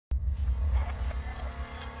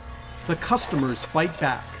The customers fight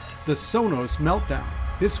back. The Sonos meltdown.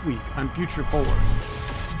 This week on Future Forward.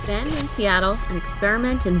 Stand in Seattle and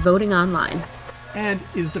experiment in voting online. And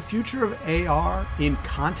is the future of AR in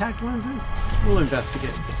contact lenses? We'll investigate.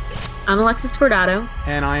 I'm Alexis Fordato.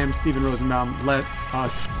 And I am Stephen Rosenbaum. Let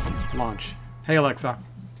us launch. Hey, Alexa.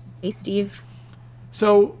 Hey, Steve.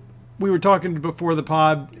 So we were talking before the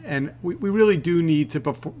pod, and we really do need to,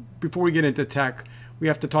 before we get into tech, we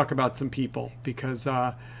have to talk about some people, because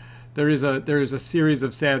there is a series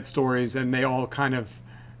of sad stories, and they all kind of,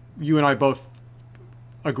 you and I both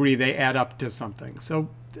agree they add up to something. So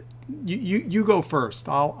you go first.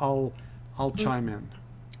 I'll chime in.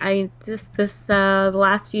 The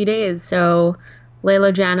last few days. So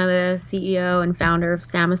Layla Jana, the CEO and founder of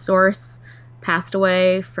Samasource, passed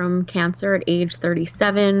away from cancer at age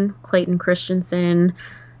 37. Clayton Christensen,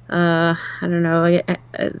 a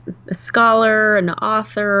scholar, an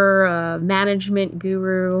author, a management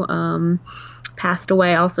guru, passed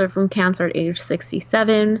away also from cancer at age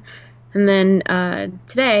 67. And then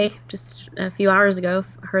today, just a few hours ago,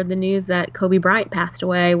 heard the news that Kobe Bryant passed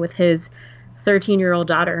away with his 13-year-old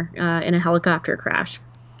daughter in a helicopter crash.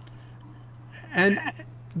 And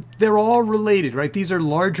they're all related, right? These are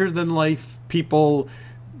larger than life people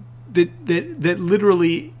that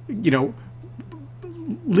literally,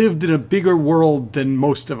 lived in a bigger world than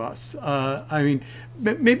most of us. I mean,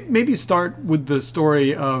 maybe start with the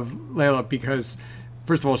story of Layla, because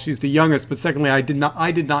first of all, she's the youngest, but secondly, I did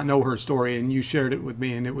not know her story, and you shared it with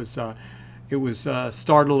me, and it was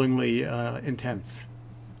startlingly intense.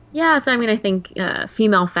 Yeah, so I mean, I think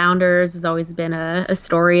female founders has always been a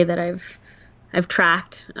story that I've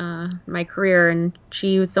tracked my career, and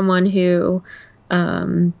she was someone who,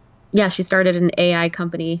 she started an AI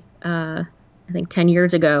company, I think 10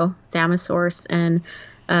 years ago, Samasource, and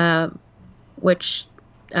which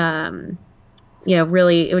also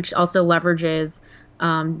leverages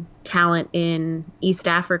talent in East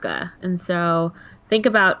Africa. And so think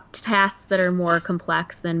about tasks that are more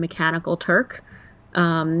complex than Mechanical Turk.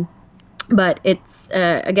 But it's,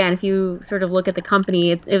 again, if you sort of look at the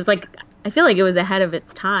company, it was like, I feel like it was ahead of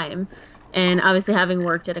its time. And obviously, having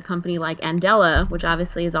worked at a company like Andela, which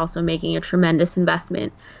obviously is also making a tremendous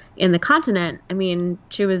investment in the continent, I mean,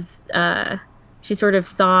 she sort of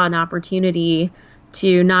saw an opportunity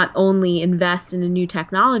to not only invest in a new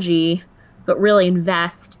technology, but really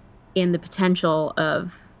invest in the potential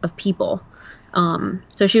of people.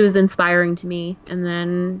 So she was inspiring to me. And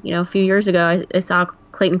then, a few years ago, I saw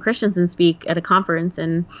Clayton Christensen speak at a conference,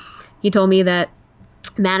 and he told me that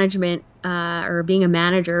management or being a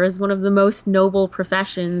manager is one of the most noble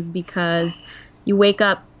professions, because you wake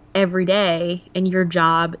up every day and your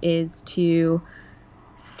job is to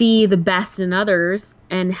see the best in others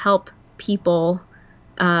and help people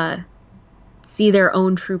see their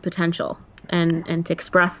own true potential and to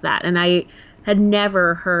express that. And I had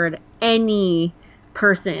never heard any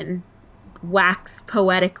person wax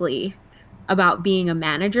poetically about being a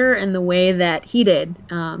manager in the way that he did.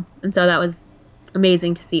 And so that was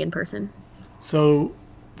amazing to see in person. So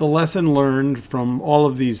the lesson learned from all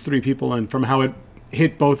of these three people and from how it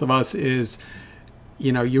hit both of us is,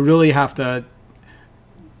 you really have to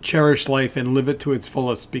cherish life and live it to its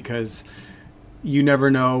fullest, because you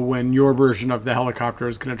never know when your version of the helicopter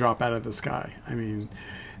is going to drop out of the sky. I mean,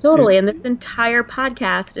 totally. And this entire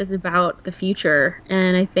podcast is about the future.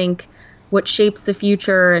 And I think what shapes the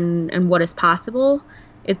future and what is possible,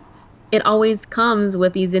 it always comes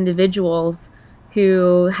with these individuals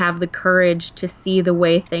who have the courage to see the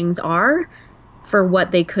way things are for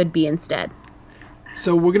what they could be instead.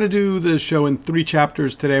 So we're going to do the show in 3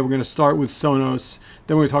 chapters today. We're going to start with Sonos,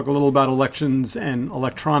 then we're going to talk a little about elections and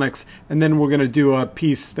electronics, and then we're going to do a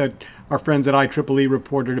piece that our friends at IEEE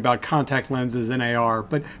reported about contact lenses and AR.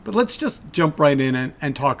 But let's just jump right in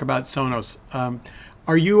and talk about Sonos.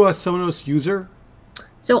 Are you a Sonos user?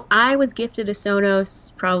 So I was gifted a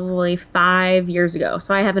Sonos probably 5 years ago.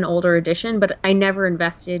 So I have an older edition, but I never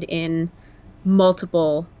invested in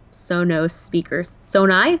multiple Sonos speakers.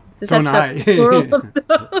 Sonai? Sonai.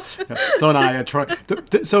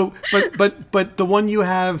 Sonai. So, but the one you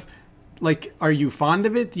have, like, are you fond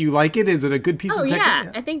of it? Do you like it? Is it a good piece of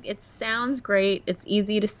technology? Yeah. I think it sounds great. It's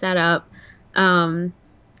easy to set up. I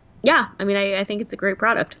think it's a great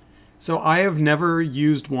product. So I have never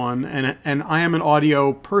used one, and I am an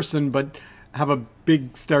audio person, but have a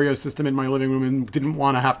big stereo system in my living room and didn't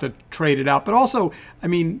want to have to trade it out. But also, I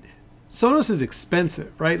mean, Sonos is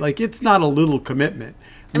expensive, right? Like, it's not a little commitment.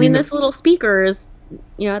 I mean, this little speaker is,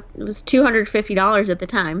 it was $250 at the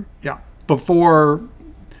time. Yeah, before,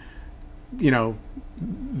 the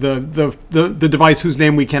device whose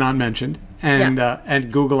name we cannot mention.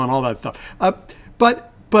 and Google and all that stuff.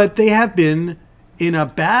 But they have been in a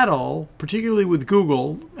battle, particularly with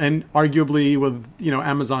Google and arguably with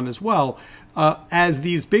Amazon as well, as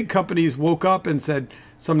these big companies woke up and said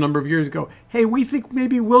some number of years ago, hey, we think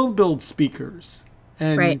maybe we'll build speakers.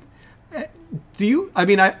 And Right. do you? I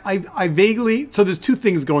mean, I vaguely. So there's two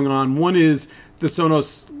things going on. One is the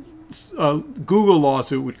Sonos Google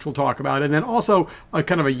lawsuit, which we'll talk about, and then also a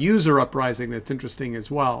kind of a user uprising that's interesting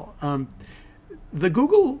as well. The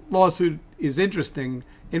Google lawsuit is interesting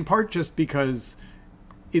in part just because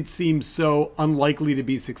it seems so unlikely to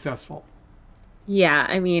be successful. Yeah,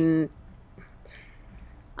 I mean,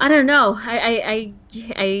 I don't know.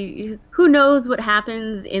 Who knows what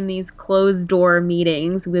happens in these closed door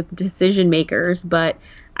meetings with decision makers, but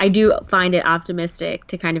I do find it optimistic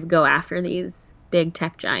to kind of go after these big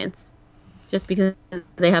tech giants just because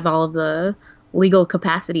they have all of the legal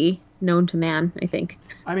capacity known to man, I think.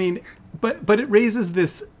 I mean, but it raises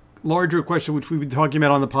this larger question, which we've been talking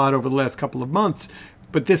about on the pod over the last couple of months,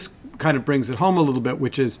 but this kind of brings it home a little bit,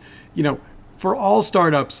 which is, for all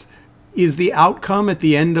startups, is the outcome at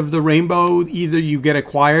the end of the rainbow either you get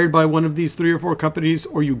acquired by one of these 3 or 4 companies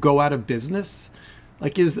or you go out of business?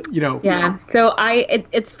 Like, Yeah. So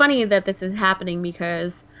it's funny that this is happening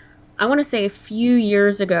because I want to say a few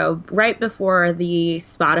years ago, right before the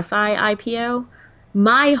Spotify IPO,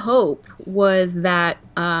 my hope was that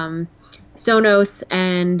Sonos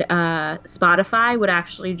and Spotify would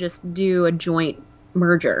actually just do a joint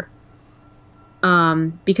merger.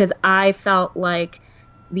 Because I felt like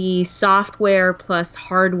the software plus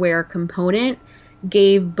hardware component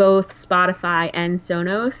gave both Spotify and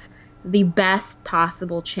Sonos the best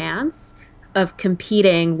possible chance of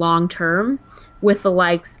competing long term with the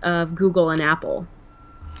likes of Google and Apple.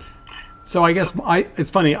 So I guess it's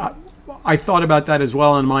funny. I thought about that as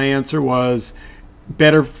well, and my answer was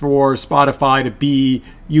better for Spotify to be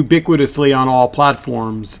ubiquitously on all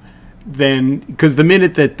platforms because the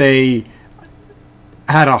minute that they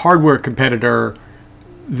had a hardware competitor,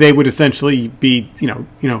 they would essentially be,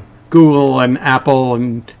 Google and Apple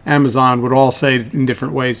and Amazon would all say in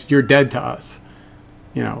different ways, you're dead to us.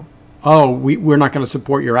 We're not going to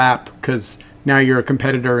support your app because now you're a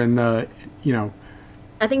competitor in the.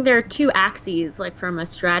 I think there are two axes, like from a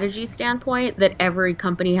strategy standpoint, that every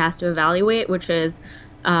company has to evaluate, which is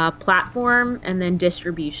platform and then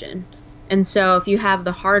distribution. And so if you have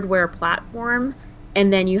the hardware platform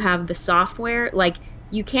and then you have the software, like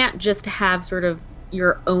you can't just have sort of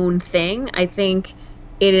your own thing. I think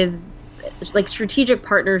it is like strategic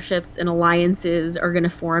partnerships and alliances are going to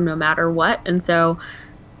form no matter what. And so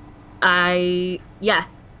like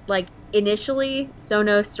initially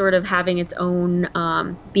Sonos sort of having its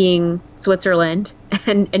own being Switzerland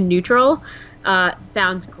and neutral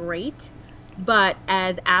sounds great. But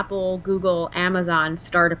as Apple, Google, Amazon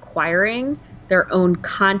start acquiring their own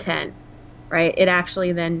content, right, it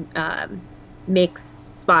actually then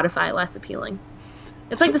makes Spotify less appealing.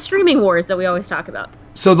 It's like the streaming wars that we always talk about.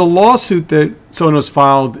 So the lawsuit that Sonos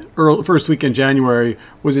filed first week in January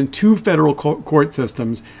was in 2 federal court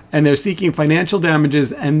systems, and they're seeking financial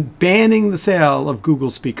damages and banning the sale of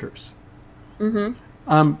Google speakers.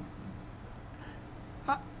 Mm-hmm.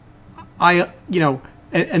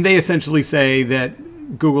 And they essentially say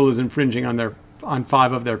that Google is infringing on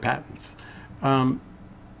 5 of their patents. I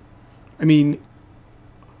mean,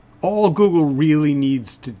 all Google really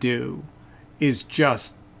needs to do is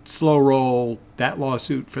just slow roll that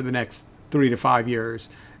lawsuit for the next 3 to 5 years,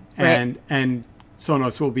 and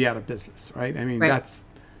Sonos will be out of business, right? I mean, that's,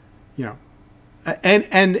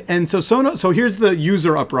 and so Sonos. So here's the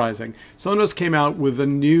user uprising. Sonos came out with a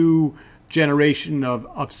new generation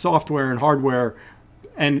of software and hardware,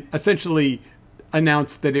 and essentially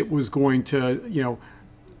announced that it was going to,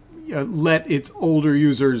 let its older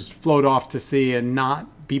users float off to sea and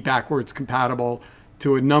not be backwards compatible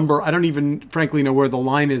to a number. I don't even frankly know where the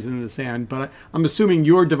line is in the sand, but I'm assuming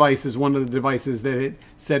your device is one of the devices that it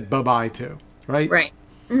said bye-bye to, right? Right.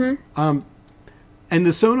 Mm-hmm. And the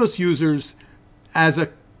Sonos users as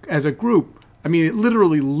a group, I mean, it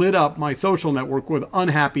literally lit up my social network with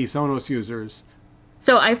unhappy Sonos users.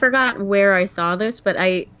 So I forgot where I saw this, but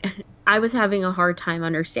I was having a hard time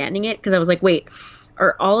understanding it because I was like, wait,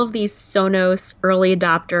 are all of these Sonos early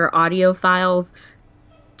adopter audio files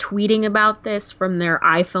tweeting about this from their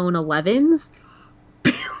iPhone 11s?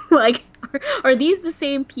 Like, are these the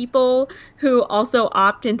same people who also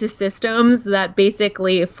opt into systems that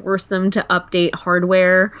basically force them to update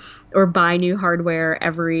hardware or buy new hardware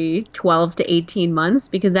every 12 to 18 months?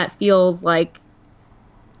 Because that feels like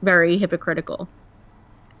very hypocritical.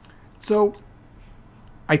 So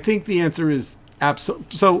I think the answer is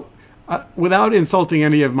absolutely. So without insulting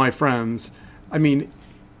any of my friends, I mean,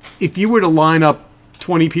 if you were to line up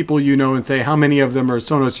 20 people you know and say how many of them are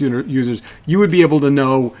Sonos users, you would be able to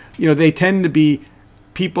know, they tend to be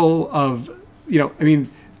people of, I mean,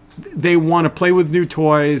 they want to play with new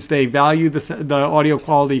toys, they value the audio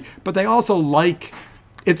quality, but they also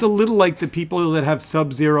it's a little like the people that have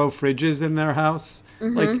Sub-Zero fridges in their house.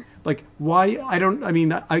 Mm-hmm. Like why,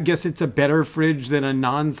 I guess it's a better fridge than a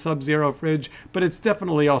non-Sub-Zero fridge, but it's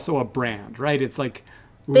definitely also a brand, right? It's like,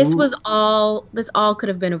 this all could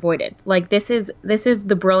have been avoided. Like this is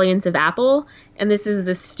the brilliance of Apple, and this is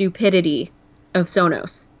the stupidity of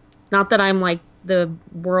Sonos. Not that I'm like the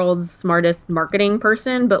world's smartest marketing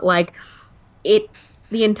person, but like the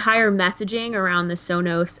entire messaging around the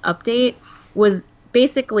Sonos update was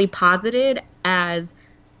basically posited as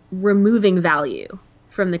removing value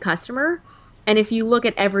from the customer. And if you look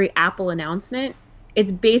at every Apple announcement,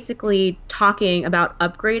 it's basically talking about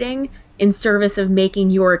upgrading in service of making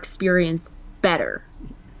your experience better.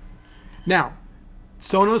 Now,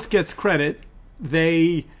 Sonos gets credit.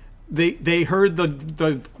 They heard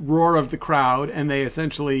the roar of the crowd and they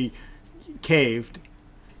essentially caved.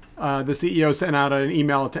 The CEO sent out an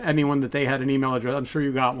email to anyone that they had an email address. I'm sure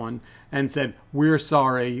you got one, and said, "We're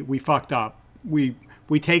sorry, we fucked up. We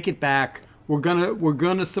take it back. We're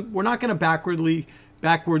not gonna backwardsly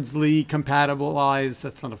compatibilize.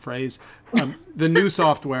 That's not a phrase. The new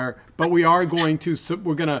software, but we're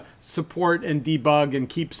gonna support and debug and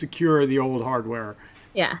keep secure the old hardware."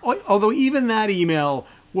 Yeah. Although even that email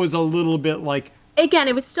was a little bit like, again,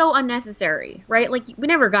 it was so unnecessary, right? Like we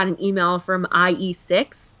never got an email from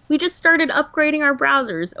IE6. We just started upgrading our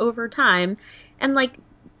browsers over time, and like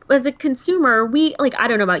as a consumer, I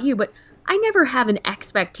don't know about you, but I never have an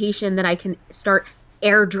expectation that I can start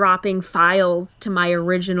airdropping files to my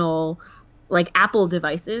original like Apple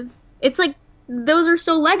devices. It's like those are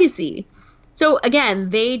so legacy. So again,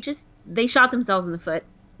 they shot themselves in the foot.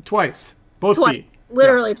 Twice. Both feet.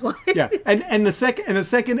 Literally twice. Yeah. And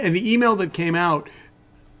the email that came out,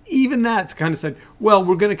 even that kind of said, well,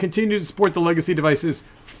 we're going to continue to support the legacy devices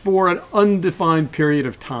for an undefined period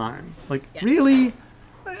of time. Like, yeah. Really?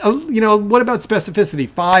 What about specificity?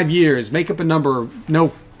 5 years, make up a number.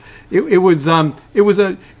 No, it was not,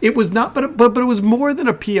 but it was more than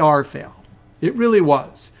a PR fail. It really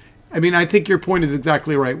was. I mean, I think your point is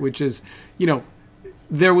exactly right, which is,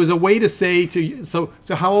 there was a way to say to you, so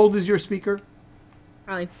how old is your speaker?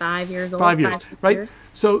 Probably 5 years old. 5 years, 6 right? years.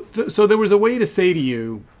 So there was a way to say to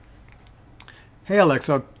you, hey,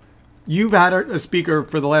 Alexa, you've had a speaker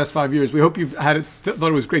for the last 5 years. We hope you've had it, thought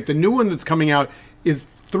it was great. The new one that's coming out is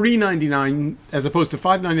 $399 as opposed to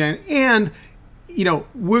 $599, and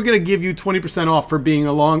we're going to give you 20% off for being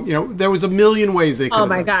along. There was a million ways they could. Oh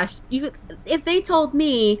my gosh! If they told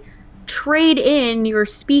me trade in your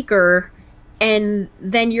speaker and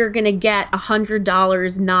then you're going to get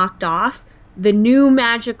 $100 knocked off the new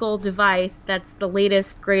magical device that's the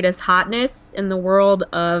latest greatest hotness in the world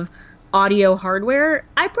of audio hardware,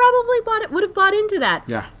 I probably would have bought into that.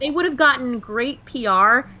 Yeah. They would have gotten great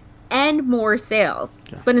PR and more sales.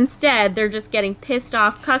 Yeah. But instead, they're just getting pissed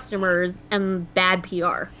off customers and bad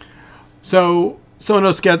PR. So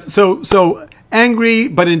Sonos gets so angry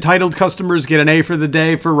but entitled customers get an A for the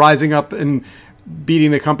day for rising up and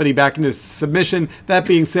beating the company back into submission. That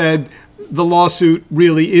being said, the lawsuit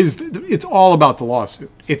really it's all about the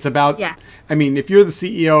lawsuit. It's about, yeah. I mean, if you're the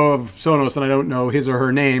CEO of Sonos and I don't know his or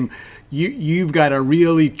her name, you've got a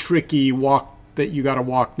really tricky walk that you got to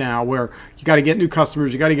walk now, where you got to get new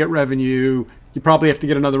customers, you got to get revenue, you probably have to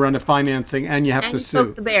get another round of financing, and you have to sue. And you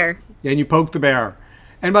poke the bear. And you poke the bear.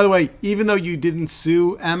 And by the way, even though you didn't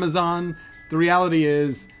sue Amazon, the reality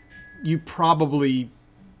is you probably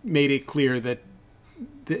made it clear that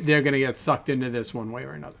they're going to get sucked into this one way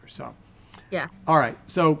or another. So, yeah. All right.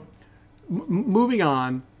 So moving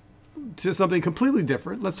on to something completely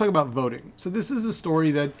different. Let's talk about voting. So this is a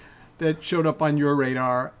story that showed up on your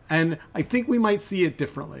radar, and I think we might see it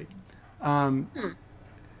differently.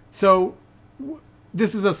 So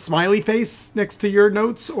this is a smiley face next to your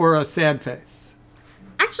notes or a sad face?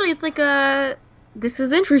 Actually, it's like this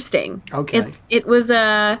is interesting. Okay. It was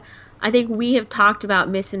I think we have talked about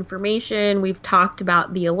misinformation. We've talked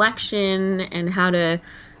about the election and how to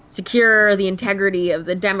secure the integrity of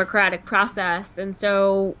the democratic process. And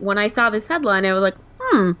so when I saw this headline, I was like,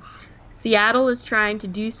 Seattle is trying to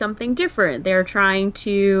do something different. They're trying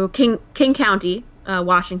to King County,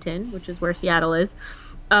 Washington, which is where Seattle is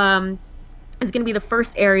going to be the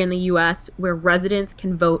first area in the U.S. where residents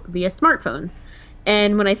can vote via smartphones.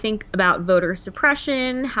 And when I think about voter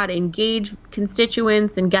suppression, how to engage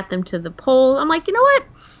constituents and get them to the poll, I'm like, you know what?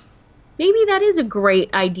 maybe that is a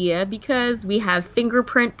great idea because we have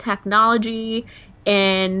fingerprint technology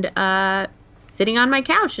and sitting on my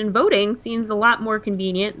couch and voting seems a lot more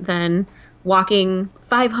convenient than walking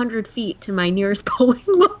 500 feet to my nearest polling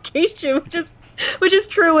location, which is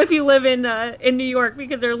true if you live in New York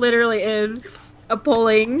because there literally is a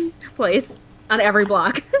polling place on every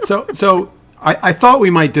block. So I thought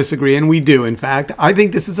we might disagree, and we do, in fact. I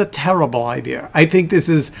think this is a terrible idea. I think this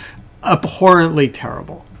is abhorrently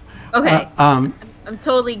terrible. Okay. I'm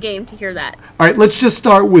totally game to hear that. All right, let's just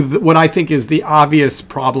start with what I think is the obvious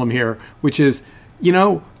problem here, which is,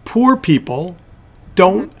 poor people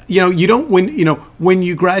don't, you don't, when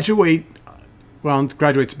you graduate, well,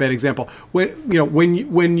 graduate's a bad example.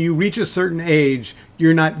 When you reach a certain age,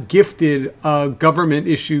 you're not gifted a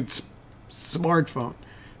government-issued smartphone.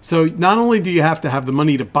 So not only do you have to have the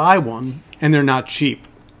money to buy one, and they're not cheap,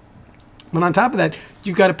 but on top of that,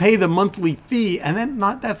 you've got to pay the monthly fee, and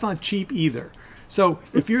that's not cheap either. So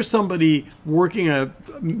if you're somebody working a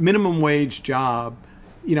minimum wage job,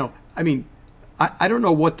 I don't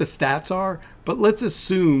know what the stats are, but let's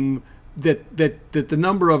assume that the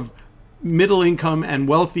number of middle income and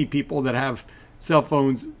wealthy people that have cell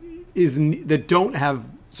phones that don't have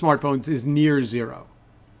smartphones is near zero,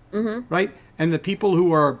 right? And the people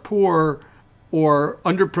who are poor or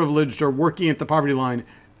underprivileged or working at the poverty line,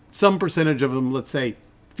 some percentage of them, let's say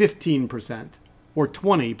 15% or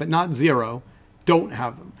 20, but not zero, don't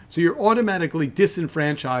have them. So you're automatically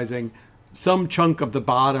disenfranchising some chunk of the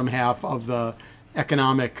bottom half of the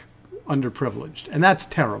economic underprivileged, and that's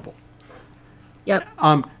terrible. Yep.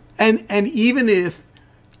 And even if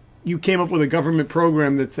you came up with a government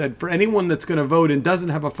program that said for anyone that's going to vote and doesn't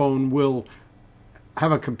have a phone will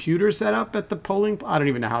have a computer set up at the polling, I don't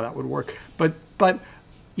even know how that would work. But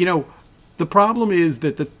the problem is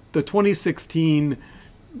that the 2016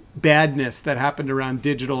 badness that happened around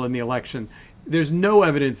digital in the election, there's no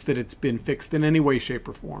evidence that it's been fixed in any way, shape,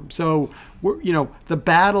 or form. So the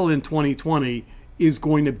battle in 2020 is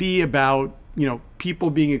going to be about people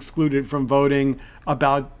being excluded from voting,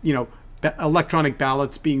 about electronic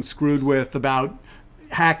ballots being screwed with, about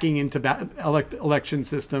hacking into election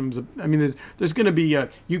systems. I mean, there's going to be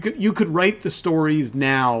you could write the stories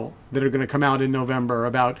now that are going to come out in November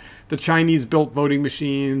about the Chinese built voting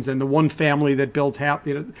machines and the one family that built half.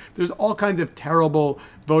 There's all kinds of terrible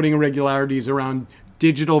voting irregularities around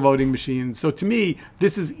digital voting machines. So to me,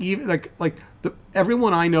 this is even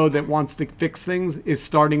everyone I know that wants to fix things is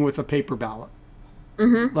starting with a paper ballot.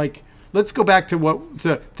 Let's go back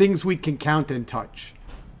to things we can count and touch.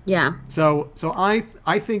 Yeah. So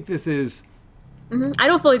I think this is. I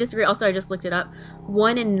don't fully disagree. Also, I just looked it up.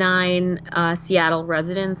 1 in 9 Seattle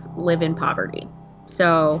residents live in poverty.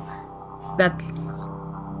 So that's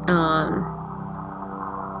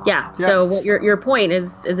yeah. So what your point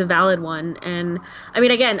is a valid one. And I mean,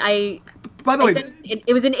 again, by the way,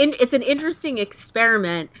 it's an interesting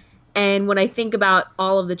experiment. And when I think about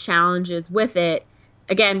all of the challenges with it,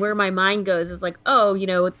 again, where my mind goes is like,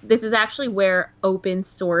 this is actually where open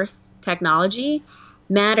source technology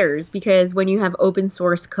matters, because when you have open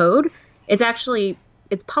source code, it's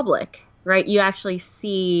public, right? You actually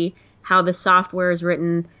see how the software is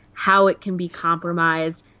written, how it can be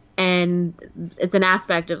compromised, and it's an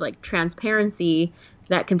aspect of transparency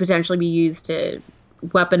that can potentially be used to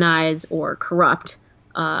weaponize or corrupt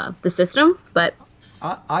the system. But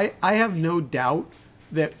I have no doubt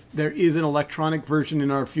that there is an electronic version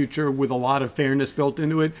in our future with a lot of fairness built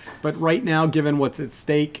into it. But right now, given what's at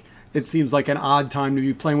stake, it seems like an odd time to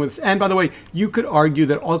be playing with this. And by the way, you could argue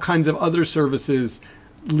that all kinds of other services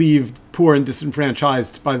leave poor and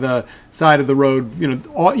disenfranchised by the side of the road.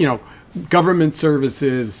 Government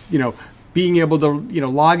services, being able to,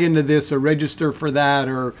 log into this or register for that,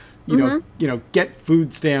 or get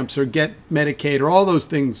food stamps or get Medicaid, or all those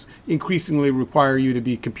things increasingly require you to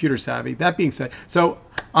be computer savvy. That being said, so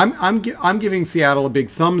I'm giving Seattle a big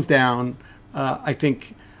thumbs down. I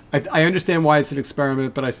think I understand why it's an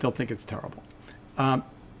experiment, but I still think it's terrible.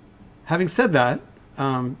 Having said that,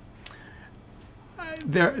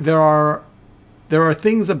 there are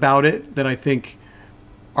things about it that I think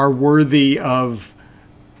are worthy of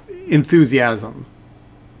enthusiasm.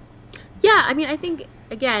 Yeah, I mean, I think,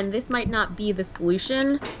 again, this might not be the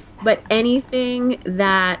solution, but anything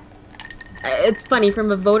that, it's funny,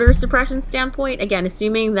 from a voter suppression standpoint, again,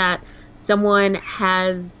 assuming that someone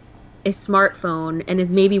has a smartphone and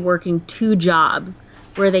is maybe working 2 jobs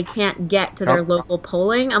where they can't get to their local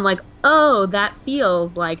polling, I'm like, oh, that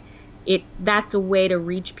feels like that's a way to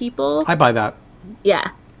reach people. I buy that.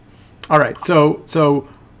 Yeah. All right, so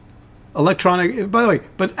electronic. By the way,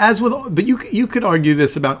 but you could argue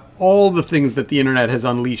this about all the things that the internet has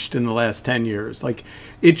unleashed in the last 10 years. Like,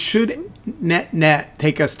 it should net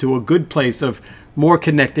take us to a good place of more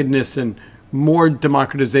connectedness and more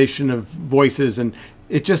democratization of voices. And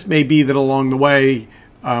it just may be that along the way,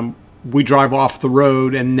 we drive off the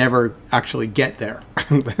road and never actually get there.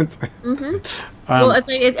 Well,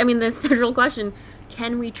 I mean, the central question,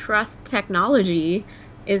 can we trust technology,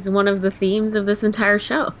 is one of the themes of this entire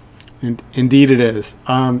show. Indeed it is.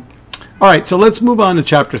 All right, so let's move on to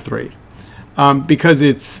chapter 3, because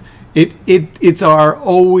it's our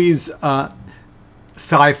always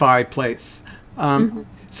sci-fi place.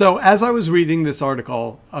 So as I was reading this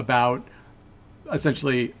article about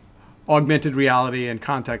essentially augmented reality and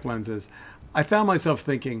contact lenses, I found myself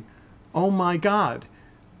thinking, oh my God,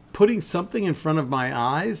 putting something in front of my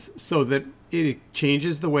eyes so that it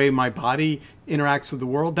changes the way my body interacts with the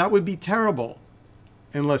world, that would be terrible.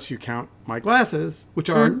 Unless you count my glasses, which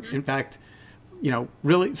are, in fact,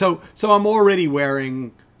 really. So I'm already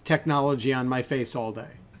wearing technology on my face all day.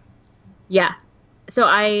 Yeah. So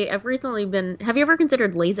I've recently been. Have you ever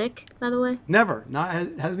considered LASIK, by the way? Never.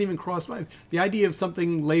 Hasn't even crossed my. The idea of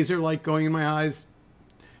something laser-like going in my eyes,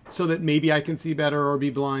 so that maybe I can see better or be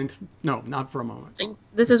blind. No, not for a moment. So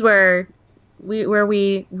this is where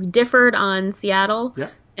we differed on Seattle. Yeah.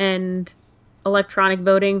 And electronic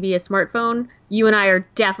voting via smartphone. You and I are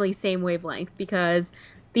definitely same wavelength, because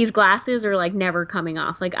these glasses are like never coming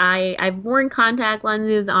off. Like I've worn contact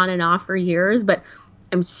lenses on and off for years, but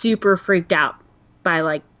I'm super freaked out by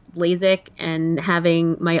like LASIK and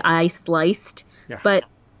having my eye sliced. Yeah. But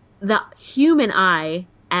the human eye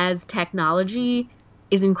as technology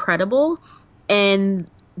is incredible, and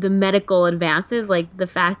the medical advances, like the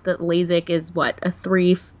fact that LASIK is what, a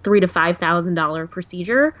 $3,000 to $5,000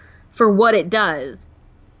 procedure, for what it does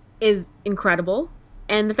is incredible.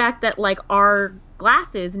 And the fact that like our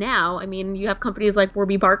glasses now, I mean, you have companies like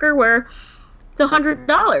Warby Parker where it's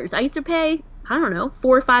 $100. I used to pay, I don't know, $400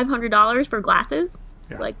 or $500 for glasses.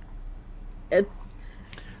 Yeah. Like, it's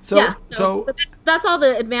so but that's all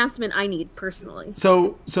the advancement I need personally.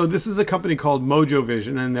 So this is a company called Mojo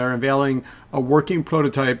Vision, and they're unveiling a working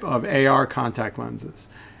prototype of AR contact lenses.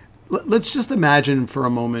 Let's just imagine for a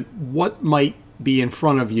moment what might be in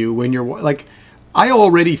front of you when you're like, I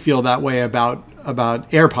already feel that way about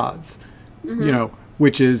AirPods,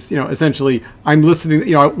 which is, essentially I'm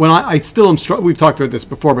listening, when I still am, we've talked about this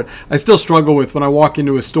before, but I still struggle with when I walk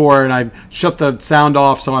into a store and I shut the sound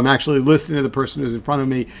off, so I'm actually listening to the person who's in front of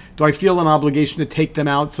me. Do I feel an obligation to take them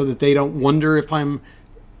out so that they don't wonder if I'm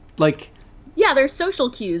like... Yeah, there's social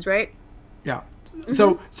cues, right? Yeah.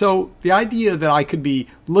 So the idea that I could be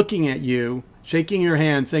looking at you, shaking your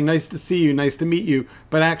hand, saying nice to see you, nice to meet you,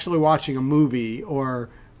 but actually watching a movie or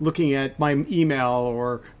looking at my email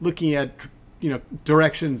or looking at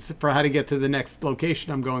directions for how to get to the next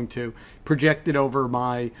location I'm going to, projected over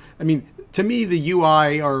to me the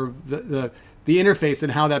UI or the interface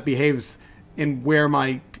and how that behaves and where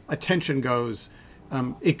my attention goes,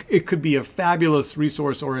 it could be a fabulous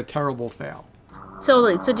resource or a terrible fail.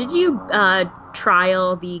 So did you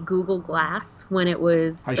trial the Google Glass when it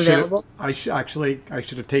was available? I should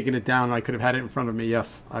have taken it down. I could have had it in front of me.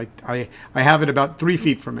 Yes, I have it about 3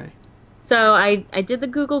 feet from me. So I did the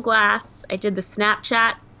Google Glass. I did the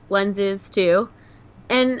Snapchat lenses too,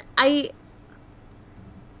 and I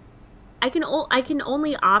can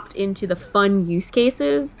only opt into the fun use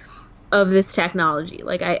cases of this technology.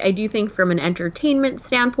 Like I do think from an entertainment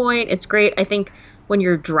standpoint, it's great. I think when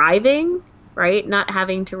you're driving, right, not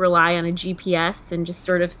having to rely on a GPS and just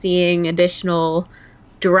sort of seeing additional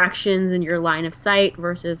directions in your line of sight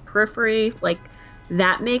versus periphery, like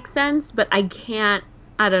that makes sense. But I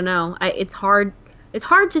don't know. It's hard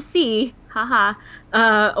to see,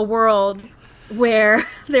 a world where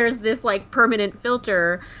there's this like permanent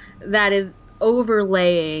filter that is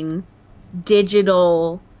overlaying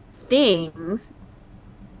digital things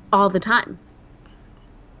all the time.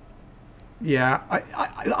 Yeah,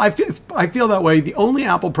 I feel that way. The only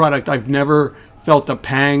Apple product I've never felt a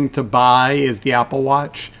pang to buy is the Apple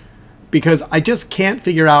Watch, because I just can't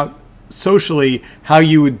figure out socially how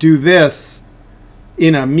you would do this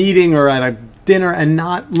in a meeting or at a dinner and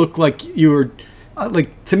not look like you were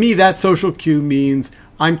to me that social cue means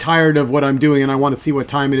I'm tired of what I'm doing and I want to see what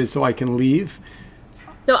time it is so I can leave.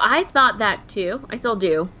 So I thought that too. I still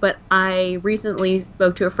do, but I recently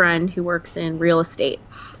spoke to a friend who works in real estate,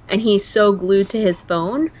 and he's so glued to his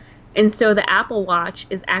phone, and so the Apple Watch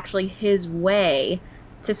is actually his way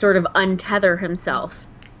to sort of untether himself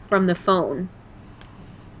from the phone.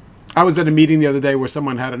 I was at a meeting the other day where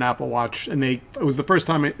someone had an Apple Watch, and it was the first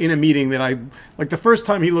time in a meeting that the first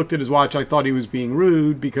time he looked at his watch, I thought he was being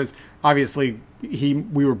rude because obviously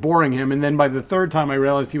we were boring him. And then by the third time I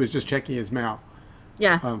realized he was just checking his mail.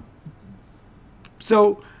 Yeah.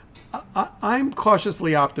 So I'm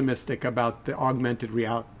cautiously optimistic about the augmented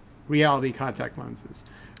reality contact lenses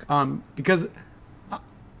because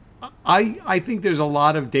I think there's a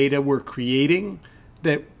lot of data we're creating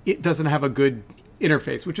that it doesn't have a good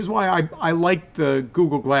interface, which is why I like the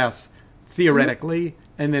Google Glass theoretically,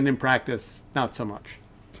 and then in practice, not so much.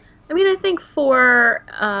 I mean, I think for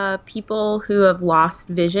people who have lost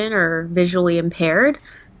vision or visually impaired,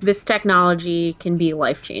 this technology can be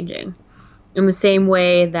life-changing. In the same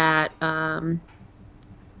way that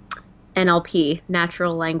NLP,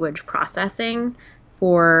 natural language processing,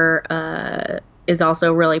 is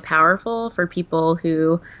also really powerful for people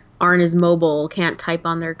who aren't as mobile, can't type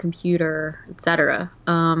on their computer, etc.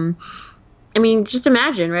 I mean, just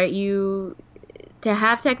imagine, right? To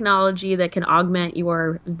have technology that can augment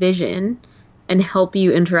your vision and help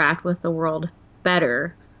you interact with the world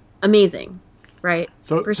better, amazing, right?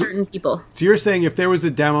 For certain people. So you're saying if there was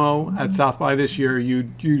a demo at South by this year,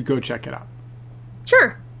 you'd go check it out?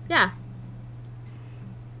 Sure. Yeah.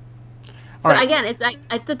 All right. Again,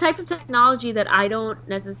 it's the type of technology that I don't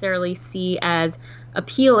necessarily see as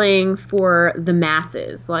appealing for the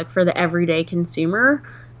masses, like for the everyday consumer,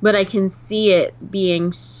 but I can see it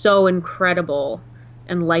being so incredible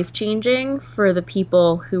and life-changing for the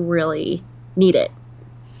people who really need it.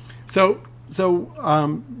 So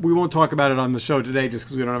we won't talk about it on the show today just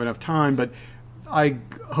because we don't have enough time, but I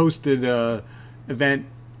hosted an event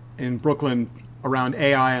in Brooklyn around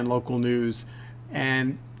AI and local news,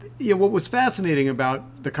 and what was fascinating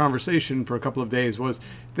about the conversation for a couple of days was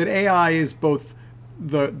that AI is both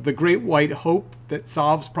the great white hope that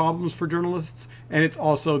solves problems for journalists, and it's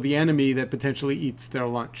also the enemy that potentially eats their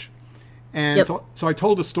lunch. And so I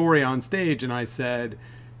told a story on stage, and I said,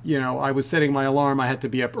 I was setting my alarm. I had to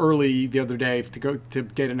be up early the other day to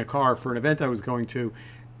get in a car for an event I was going to,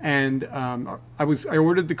 and I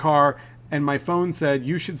ordered the car, and my phone said,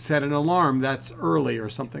 "You should set an alarm. That's early," or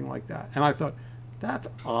something like that. And I thought, that's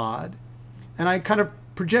odd. And I kind of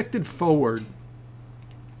projected forward.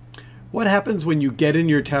 What happens when you get in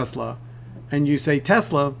your Tesla and you say,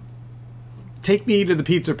 "Tesla, take me to the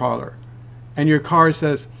pizza parlor," and your car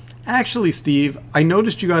says, "Actually, Steve, I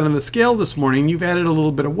noticed you got on the scale this morning. You've added a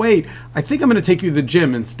little bit of weight. I think I'm going to take you to the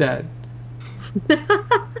gym instead."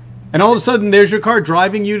 And all of a sudden, there's your car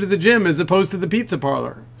driving you to the gym as opposed to the pizza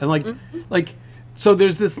parlor. And so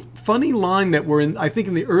there's this funny line that we're in, I think,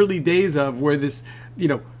 in the early days of where this,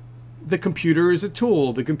 the computer is a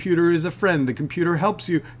tool. The computer is a friend. The computer helps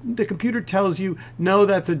you. The computer tells you, no,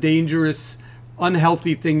 that's a dangerous,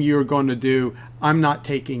 unhealthy thing you're going to do. I'm not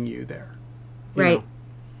taking you there. Right.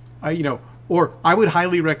 Or I would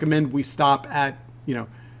highly recommend we stop at,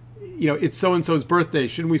 it's so-and-so's birthday.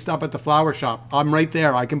 Shouldn't we stop at the flower shop? I'm right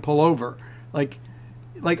there. I can pull over.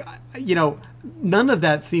 None of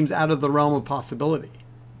that seems out of the realm of possibility.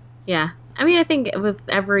 Yeah. I mean, I think with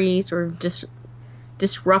every sort of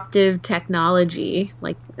disruptive technology,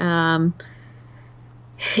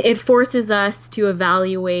 it forces us to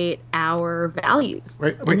evaluate our values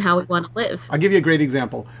and how we want to live. I'll give you a great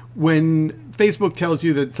example. When Facebook tells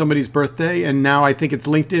you that somebody's birthday, and now I think it's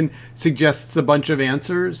LinkedIn suggests a bunch of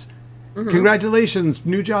answers. Mm-hmm. Congratulations,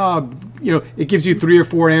 new job. It gives you 3 or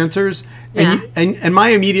 4 answers. And, and my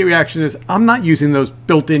immediate reaction is, I'm not using those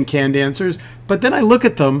built-in canned answers. But then I look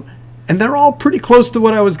at them, and they're all pretty close to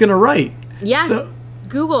what I was going to write. Yes. So,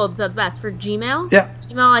 Google's the best for Gmail. Yeah.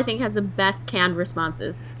 Gmail, I think, has the best canned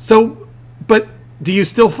responses. So, but do you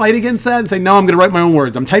still fight against that and say, no, I'm going to write my own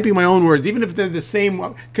words. I'm typing my own words, even if they're the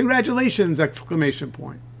same. Congratulations, exclamation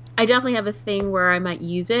point. I definitely have a thing where I might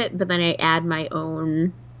use it, but then I add my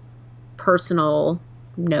own personal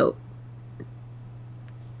note.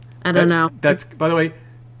 I don't know. That's, by the way,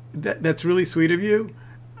 that's really sweet of you.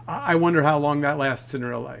 I wonder how long that lasts in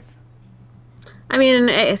real life. I mean,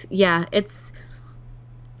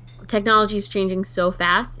 technology is changing so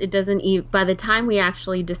fast. It doesn't even, by the time we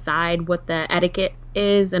actually decide what the etiquette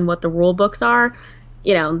is and what the rule books are,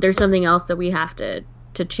 there's something else that we have to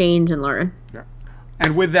change and learn. Yeah.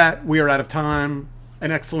 And with that, we are out of time.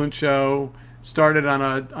 An excellent show. Started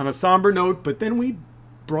on a somber note, but then we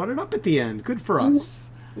brought it up at the end. Good for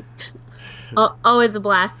us. Always a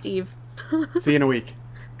blast, Steve. See you in a week.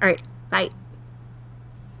 All right. Bye.